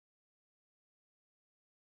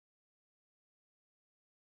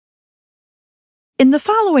In the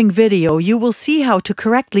following video, you will see how to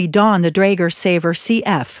correctly don the Dräger Saver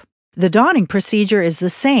CF. The donning procedure is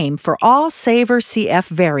the same for all Saver CF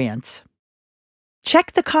variants.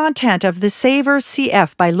 Check the content of the Saver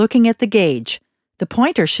CF by looking at the gauge. The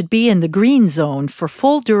pointer should be in the green zone for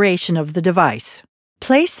full duration of the device.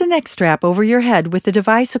 Place the neck strap over your head with the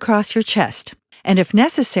device across your chest, and if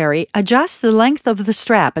necessary, adjust the length of the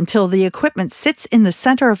strap until the equipment sits in the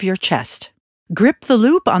center of your chest. Grip the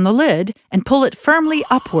loop on the lid and pull it firmly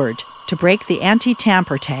upward to break the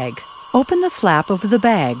anti-tamper tag. Open the flap of the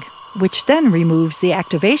bag, which then removes the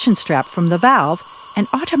activation strap from the valve and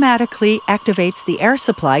automatically activates the air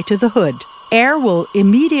supply to the hood. Air will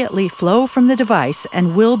immediately flow from the device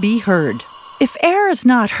and will be heard. If air is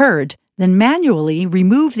not heard, then manually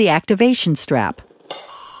remove the activation strap.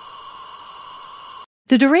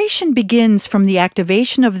 The duration begins from the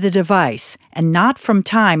activation of the device and not from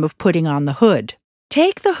time of putting on the hood.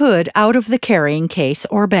 Take the hood out of the carrying case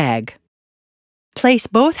or bag. Place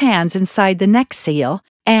both hands inside the neck seal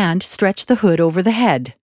and stretch the hood over the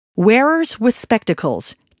head. Wearers with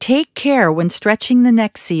spectacles, take care when stretching the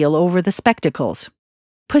neck seal over the spectacles.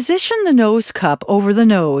 Position the nose cup over the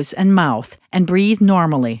nose and mouth and breathe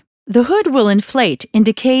normally. The hood will inflate,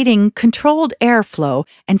 indicating controlled airflow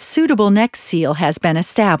and suitable neck seal has been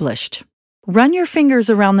established. Run your fingers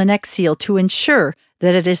around the neck seal to ensure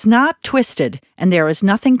that it is not twisted and there is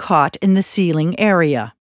nothing caught in the sealing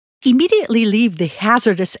area. Immediately leave the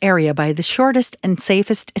hazardous area by the shortest and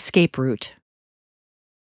safest escape route.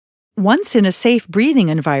 Once in a safe breathing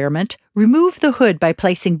environment, remove the hood by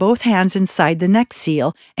placing both hands inside the neck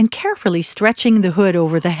seal and carefully stretching the hood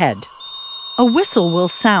over the head. A whistle will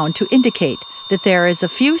sound to indicate that there is a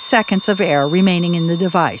few seconds of air remaining in the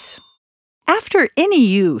device. After any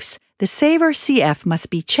use, the Saver CF must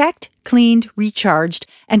be checked, cleaned, recharged,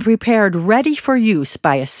 and prepared ready for use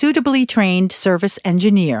by a suitably trained service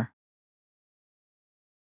engineer.